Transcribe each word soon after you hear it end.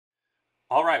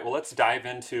All right, well, let's dive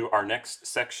into our next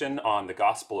section on the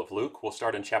Gospel of Luke. We'll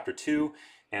start in chapter 2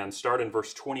 and start in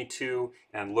verse 22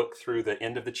 and look through the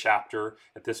end of the chapter.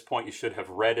 At this point, you should have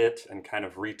read it and kind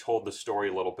of retold the story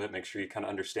a little bit. Make sure you kind of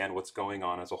understand what's going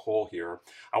on as a whole here.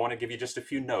 I want to give you just a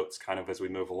few notes kind of as we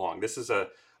move along. This is a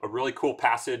really cool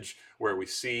passage where we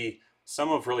see some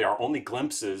of really our only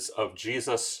glimpses of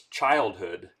Jesus'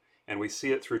 childhood, and we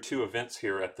see it through two events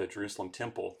here at the Jerusalem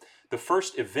temple. The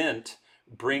first event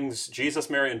brings Jesus,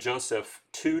 Mary, and Joseph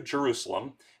to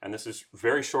Jerusalem, and this is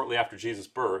very shortly after Jesus'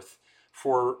 birth,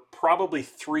 for probably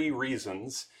three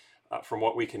reasons from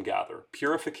what we can gather: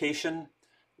 purification,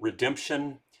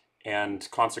 redemption, and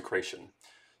consecration.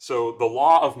 So the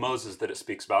law of Moses that it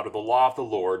speaks about, or the law of the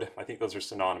Lord, I think those are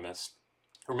synonymous.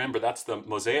 Remember, that's the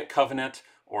Mosaic covenant,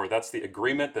 or that's the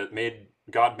agreement that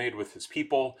God made with his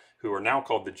people, who are now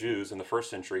called the Jews in the first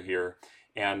century here.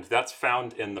 And that's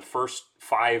found in the first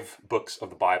 5 books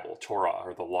of the Bible, Torah,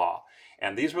 or the law.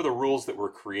 And these were the rules that were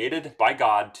created by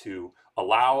God to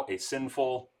allow a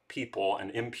sinful people, an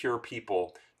impure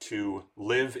people, to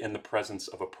live in the presence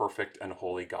of a perfect and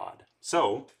holy God.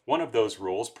 So, one of those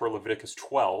rules, per Leviticus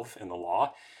 12 in the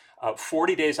law,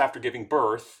 40 days after giving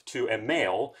birth to a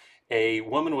male, a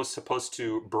woman was supposed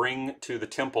to bring to the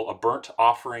temple a burnt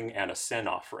offering and a sin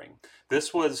offering.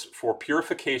 This was for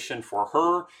purification for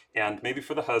her and maybe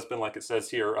for the husband, like it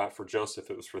says here for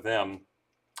Joseph, it was for them,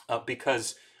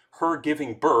 because her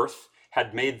giving birth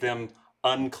had made them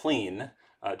unclean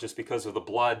just because of the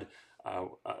blood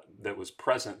that was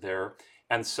present there.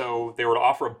 And so they were to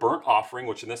offer a burnt offering,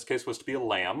 which in this case was to be a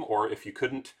lamb, or if you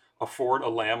couldn't afford a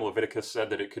lamb, Leviticus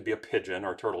said that it could be a pigeon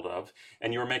or a turtle dove,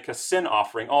 and you were to make a sin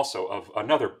offering also of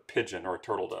another pigeon or a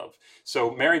turtle dove.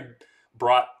 So Mary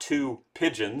brought 2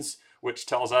 pigeons, which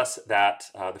tells us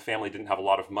that the family didn't have a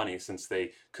lot of money since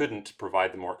they couldn't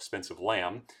provide the more expensive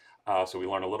lamb. So we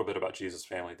learn a little bit about Jesus'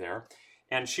 family there.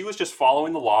 And she was just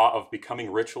following the law of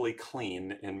becoming ritually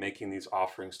clean in making these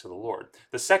offerings to the Lord.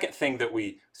 The second thing that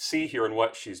we see here in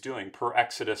what she's doing, per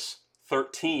Exodus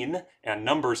 13 and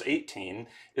Numbers 18,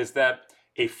 is that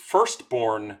a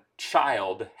firstborn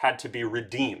child had to be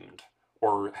redeemed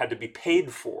or had to be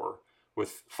paid for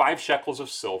with 5 shekels of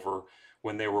silver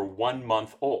when they were 1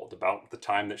 month old, about the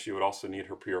time that she would also need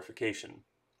her purification.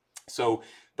 So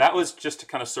that was just to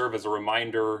kind of serve as a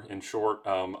reminder, in short,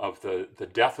 of the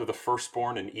death of the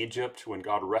firstborn in Egypt when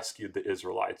God rescued the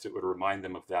Israelites. It would remind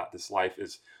them of that. This life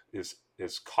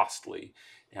is costly,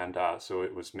 and so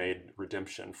it was made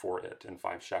redemption for it in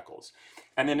 5 shekels.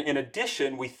 And then in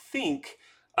addition, we think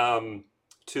to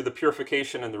the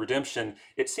purification and the redemption,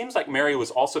 it seems like Mary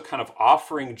was also kind of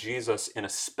offering Jesus in a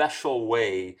special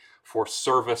way for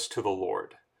service to the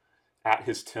Lord at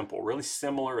his temple, really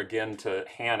similar again to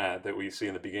Hannah that we see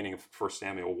in the beginning of 1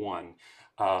 Samuel 1.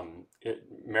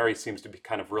 Mary seems to be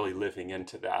kind of really living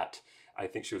into that. I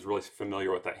think she was really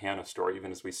familiar with that Hannah story,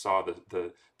 even as we saw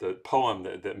the poem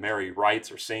that Mary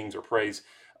writes or sings or prays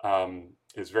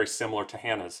is very similar to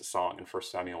Hannah's song in 1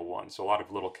 Samuel 1. So a lot of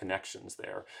little connections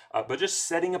there. But just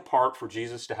setting apart for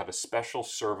Jesus to have a special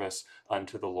service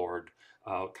unto the Lord,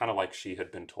 kind of like she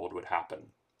had been told would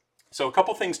happen. So a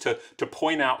couple things to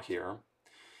point out here.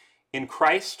 In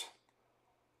Christ,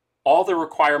 all the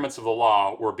requirements of the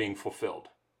law were being fulfilled.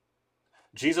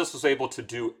 Jesus was able to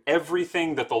do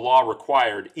everything that the law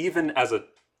required, even as a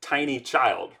tiny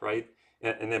child, right?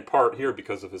 And in part here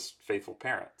because of his faithful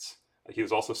parents. He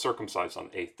was also circumcised on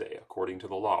the 8th day, according to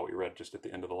the law we read just at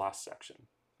the end of the last section.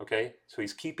 Okay? So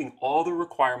he's keeping all the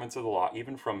requirements of the law,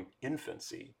 even from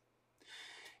infancy.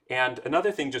 And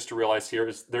another thing just to realize here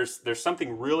is there's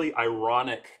something really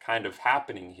ironic kind of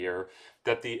happening here,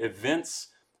 that the events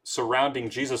surrounding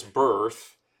Jesus'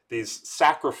 birth, these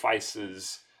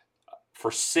sacrifices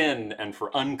for sin and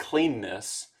for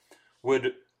uncleanness,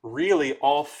 would really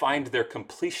all find their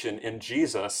completion in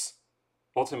Jesus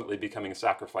ultimately becoming a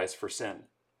sacrifice for sin.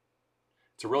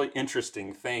 It's a really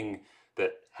interesting thing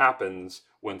that happens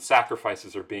when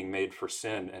sacrifices are being made for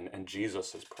sin and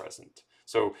Jesus is present.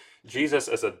 So Jesus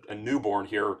as a newborn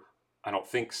here, I don't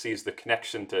think sees the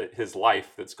connection to his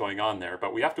life that's going on there,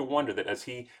 but we have to wonder that as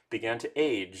he began to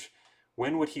age,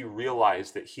 when would he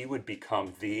realize that he would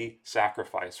become the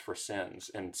sacrifice for sins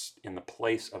in the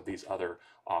place of these other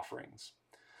offerings?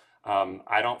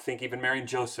 I don't think even Mary and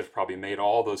Joseph probably made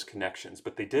all those connections,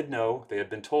 but they did know, they had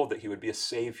been told that he would be a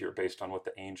savior based on what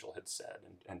the angel had said.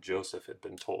 And Joseph had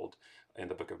been told in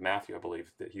the book of Matthew, I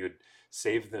believe, that he would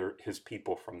save his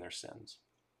people from their sins.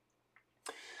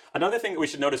 Another thing that we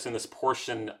should notice in this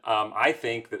portion, I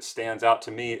think, that stands out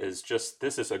to me is just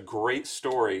this is a great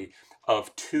story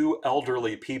of 2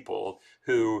 elderly people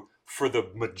who, for the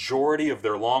majority of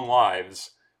their long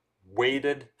lives,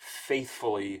 waited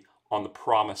faithfully on the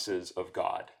promises of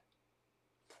God.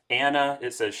 Anna,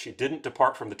 it says, she didn't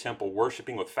depart from the temple,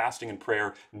 worshiping with fasting and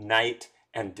prayer night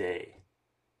and day.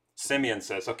 Simeon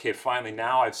says, okay, finally,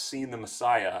 now I've seen the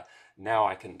Messiah, now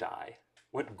I can die.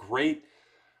 What great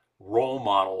role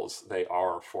models they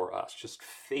are for us, just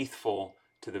faithful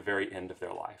to the very end of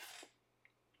their life.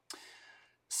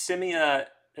 Simeon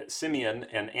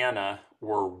and Anna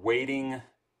were waiting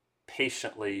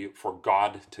patiently for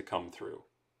God to come through.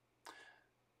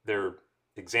 They're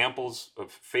examples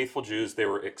of faithful Jews. They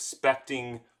were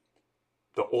expecting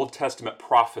the Old Testament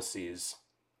prophecies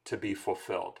to be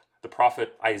fulfilled. The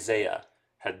prophet Isaiah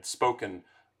had spoken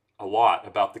a lot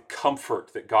about the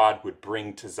comfort that God would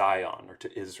bring to Zion or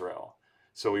to Israel.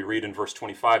 So we read in verse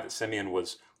 25 that Simeon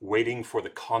was waiting for the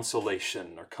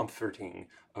consolation or comforting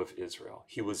of Israel.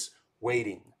 He was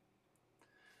waiting.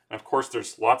 And of course,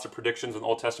 there's lots of predictions in the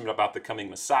Old Testament about the coming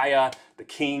Messiah, the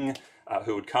king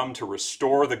who would come to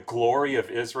restore the glory of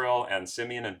Israel. And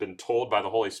Simeon had been told by the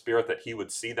Holy Spirit that he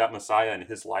would see that Messiah in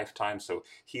his lifetime. So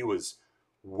he was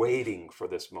waiting for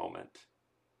this moment.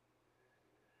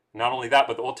 Not only that,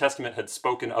 but the Old Testament had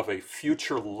spoken of a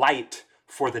future light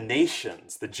for the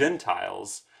nations, the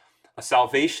Gentiles, a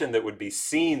salvation that would be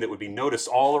seen, that would be noticed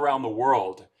all around the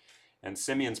world. And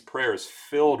Simeon's prayer is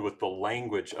filled with the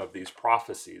language of these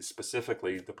prophecies,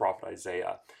 specifically the prophet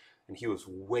Isaiah. And he was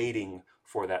waiting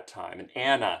for that time. And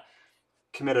Anna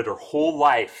committed her whole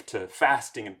life to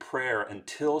fasting and prayer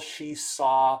until she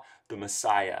saw the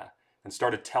Messiah and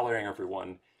started telling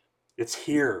everyone, it's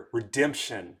here,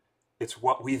 redemption. It's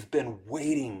what we've been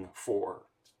waiting for.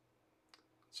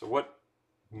 So what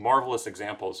marvelous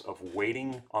examples of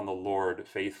waiting on the Lord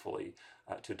faithfully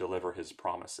to deliver his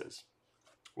promises.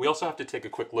 We also have to take a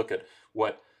quick look at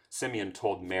what Simeon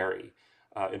told Mary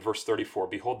in verse 34.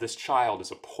 Behold, this child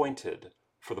is appointed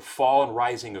for the fall and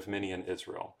rising of many in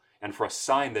Israel, and for a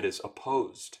sign that is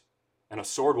opposed. And a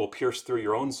sword will pierce through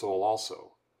your own soul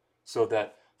also, so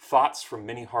that thoughts from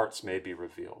many hearts may be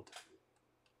revealed.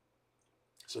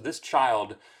 So this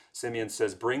child, Simeon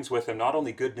says, brings with him not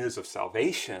only good news of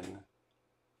salvation,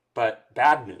 but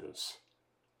bad news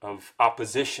of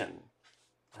opposition,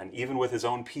 and even with his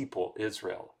own people,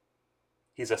 Israel.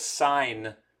 He's a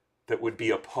sign that would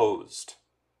be opposed.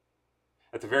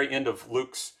 At the very end of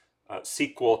Luke's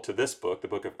sequel to this book, the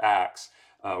book of Acts,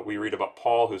 we read about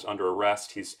Paul, who's under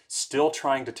arrest. He's still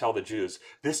trying to tell the Jews,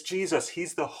 this Jesus,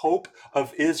 he's the hope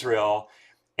of Israel.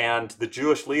 And the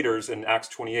Jewish leaders in Acts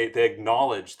 28, they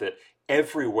acknowledge that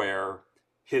everywhere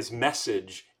his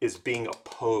message is being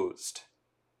opposed.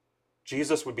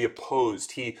 Jesus would be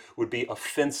opposed. He would be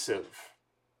offensive.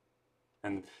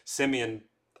 And Simeon,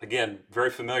 again, very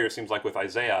familiar, it seems like, with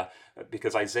Isaiah,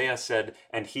 because Isaiah said,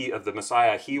 and he, of the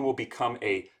Messiah, he will become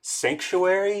a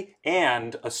sanctuary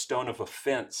and a stone of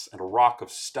offense and a rock of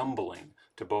stumbling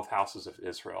to both houses of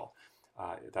Israel.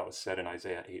 That was said in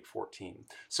Isaiah 8:14.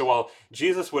 So while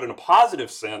Jesus would, in a positive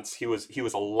sense, he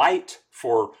was a light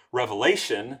for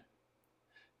revelation,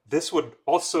 this would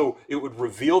also, it would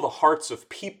reveal the hearts of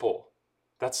people.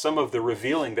 That's some of the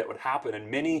revealing that would happen. And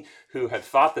many who had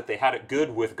thought that they had it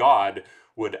good with God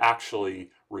would actually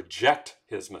reject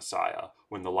his Messiah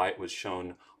when the light was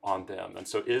shown on them. And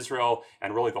so Israel,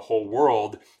 and really the whole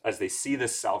world, as they see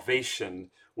this salvation,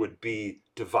 would be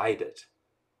divided.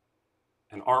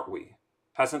 And aren't we?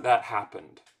 Hasn't that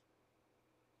happened?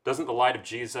 Doesn't the light of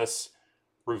Jesus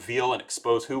reveal and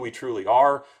expose who we truly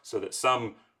are, so that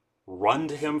some run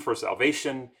to him for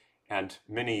salvation and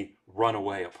many run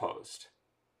away opposed?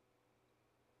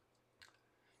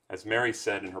 As Mary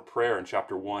said in her prayer in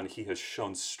chapter 1, he has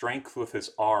shown strength with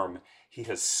his arm. He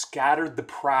has scattered the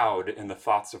proud in the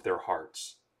thoughts of their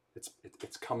hearts.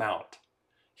 It's come out.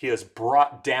 He has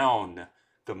brought down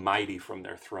the mighty from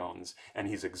their thrones, and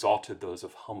he's exalted those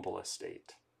of humble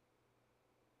estate.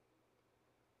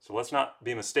 So let's not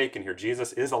be mistaken here.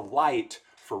 Jesus is a light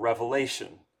for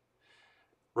revelation.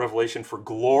 Revelation for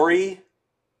glory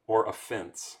or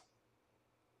offense.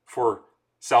 For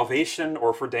salvation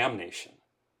or for damnation.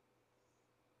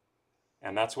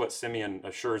 And that's what Simeon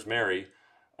assures Mary,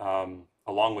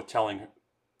 along with telling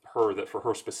her that for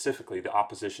her specifically, the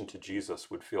opposition to Jesus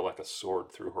would feel like a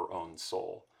sword through her own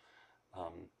soul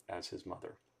as his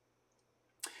mother.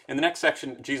 In the next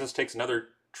section, Jesus takes another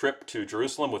trip to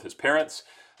Jerusalem with his parents.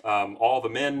 All the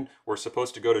men were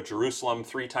supposed to go to Jerusalem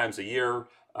 3 times a year,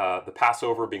 the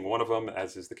Passover being one of them,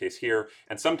 as is the case here.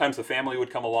 And sometimes the family would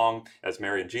come along, as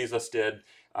Mary and Jesus did.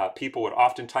 People would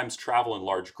oftentimes travel in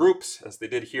large groups, as they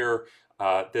did here.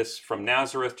 This from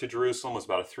Nazareth to Jerusalem was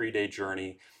about a 3-day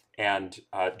journey. And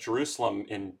Jerusalem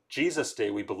in Jesus' day,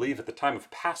 we believe at the time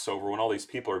of Passover, when all these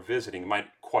people are visiting, might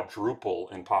quadruple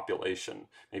in population,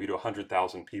 maybe to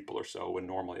 100,000 people or so, when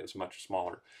normally it was a much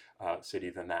smaller city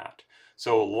than that.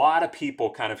 So a lot of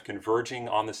people kind of converging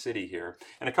on the city here.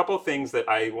 And a couple of things that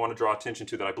I want to draw attention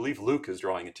to that I believe Luke is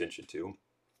drawing attention to.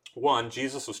 One,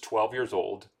 Jesus was 12 years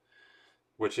old,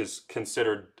 which is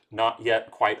considered not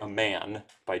yet quite a man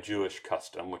by Jewish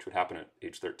custom, which would happen at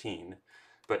age 13.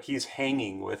 But he's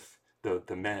hanging with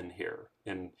the men here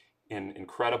in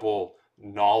incredible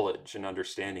knowledge and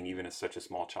understanding, even as such a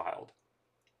small child.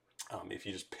 If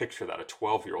you just picture that, a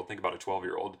 12-year-old, think about a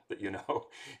 12-year-old that you know,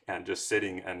 and just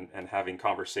sitting and having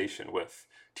conversation with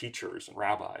teachers and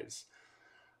rabbis.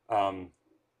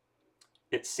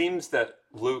 It seems that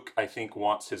Luke, I think,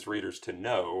 wants his readers to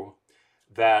know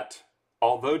that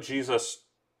although Jesus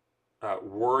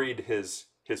worried his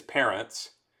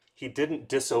parents, he didn't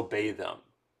disobey them.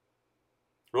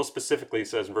 Real specifically, he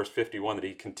says in verse 51 that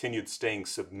he continued staying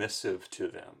submissive to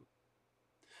them.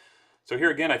 So here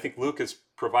again, I think Luke is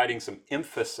providing some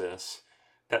emphasis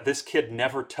that this kid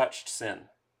never touched sin.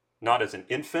 Not as an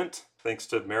infant, thanks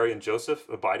to Mary and Joseph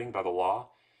abiding by the law,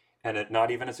 and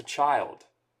not even as a child,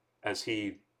 as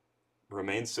he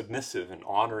remained submissive and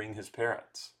honoring his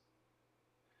parents.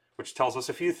 Which tells us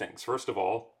a few things. First of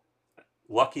all,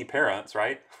 lucky parents,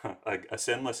 right? a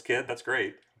sinless kid, that's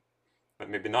great. But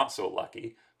maybe not so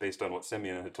lucky, based on what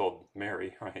Simeon had told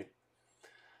Mary, right?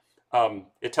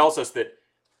 It tells us that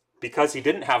because he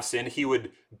didn't have sin, he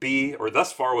would be, or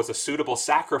thus far was a suitable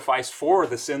sacrifice for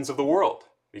the sins of the world,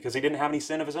 because he didn't have any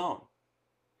sin of his own.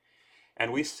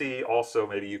 And we see also,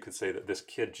 maybe you could say that this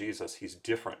kid, Jesus, he's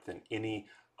different than any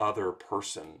other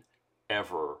person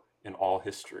ever in all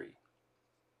history.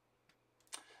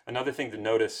 Another thing to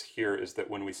notice here is that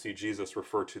when we see Jesus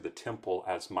refer to the temple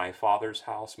as my Father's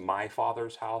house,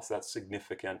 that's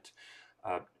significant.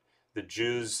 The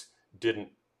Jews didn't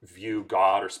view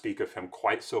God or speak of him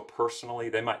quite so personally.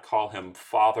 They might call him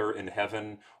Father in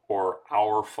heaven or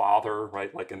our Father,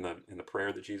 right? Like in the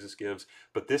prayer that Jesus gives.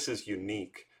 But this is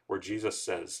unique, where Jesus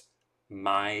says,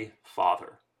 my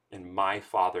Father, in my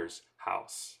Father's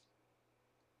house.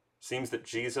 Seems that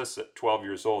Jesus at 12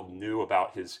 years old knew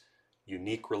about his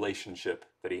unique relationship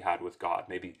that he had with God.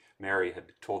 Maybe Mary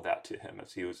had told that to him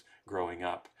as he was growing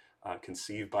up,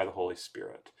 conceived by the Holy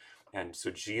Spirit. And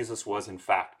so Jesus was in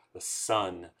fact the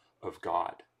Son of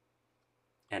God.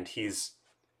 And he's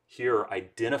here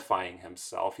identifying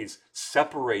himself. He's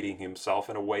separating himself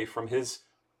in a way from his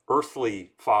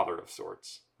earthly father of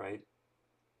sorts, right?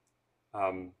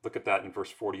 Look at that in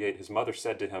verse 48. His mother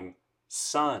said to him,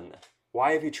 Son,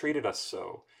 why have you treated us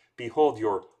so? Behold,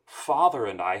 your father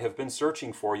and I have been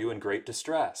searching for you in great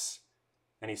distress.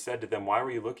 And he said to them, why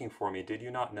were you looking for me? Did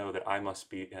you not know that I must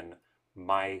be in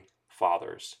my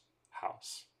Father's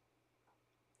house?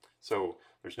 So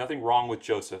there's nothing wrong with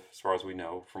Joseph, as far as we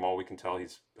know. From all we can tell,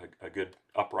 he's a good,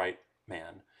 upright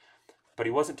man. But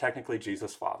he wasn't technically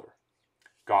Jesus' father.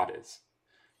 God is.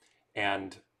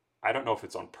 And I don't know if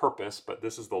it's on purpose, but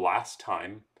this is the last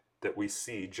time that we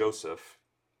see Joseph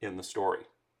in the story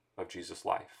of Jesus'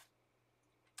 life.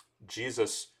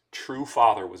 Jesus' true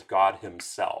father was God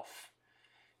himself.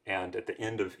 And at the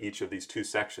end of each of these two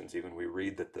sections, even we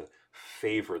read that the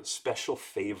special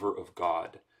favor of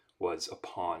God was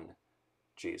upon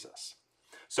Jesus.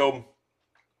 So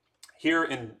here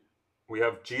we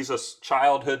have Jesus'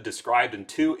 childhood described in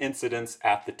two incidents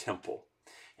at the temple.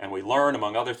 And we learn,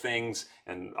 among other things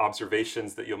and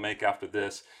observations that you'll make after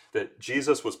this, that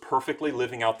Jesus was perfectly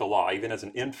living out the law, even as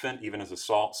an infant, even as a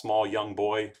small young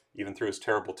boy, even through his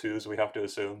terrible twos, we have to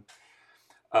assume.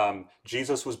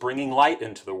 Jesus was bringing light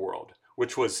into the world,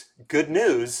 which was good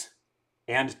news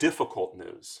and difficult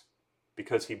news,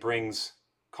 because he brings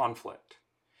conflict.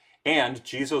 And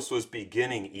Jesus was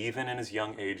beginning, even in his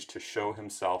young age, to show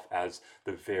himself as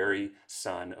the very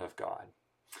Son of God.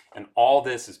 And all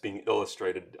this is being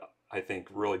illustrated, I think,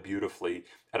 really beautifully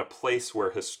at a place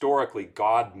where historically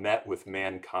God met with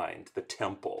mankind, the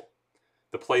temple,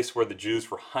 the place where the Jews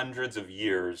for hundreds of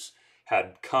years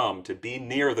had come to be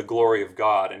near the glory of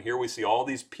God. And here we see all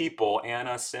these people,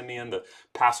 Anna, Simeon, the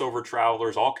Passover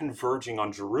travelers, all converging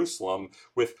on Jerusalem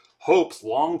with hopes,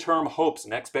 long-term hopes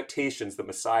and expectations that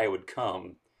Messiah would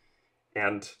come.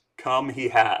 And come he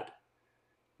had,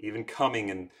 even coming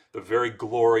in the very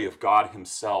glory of God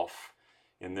himself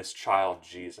in this child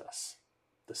Jesus,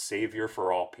 the Savior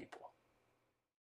for all people.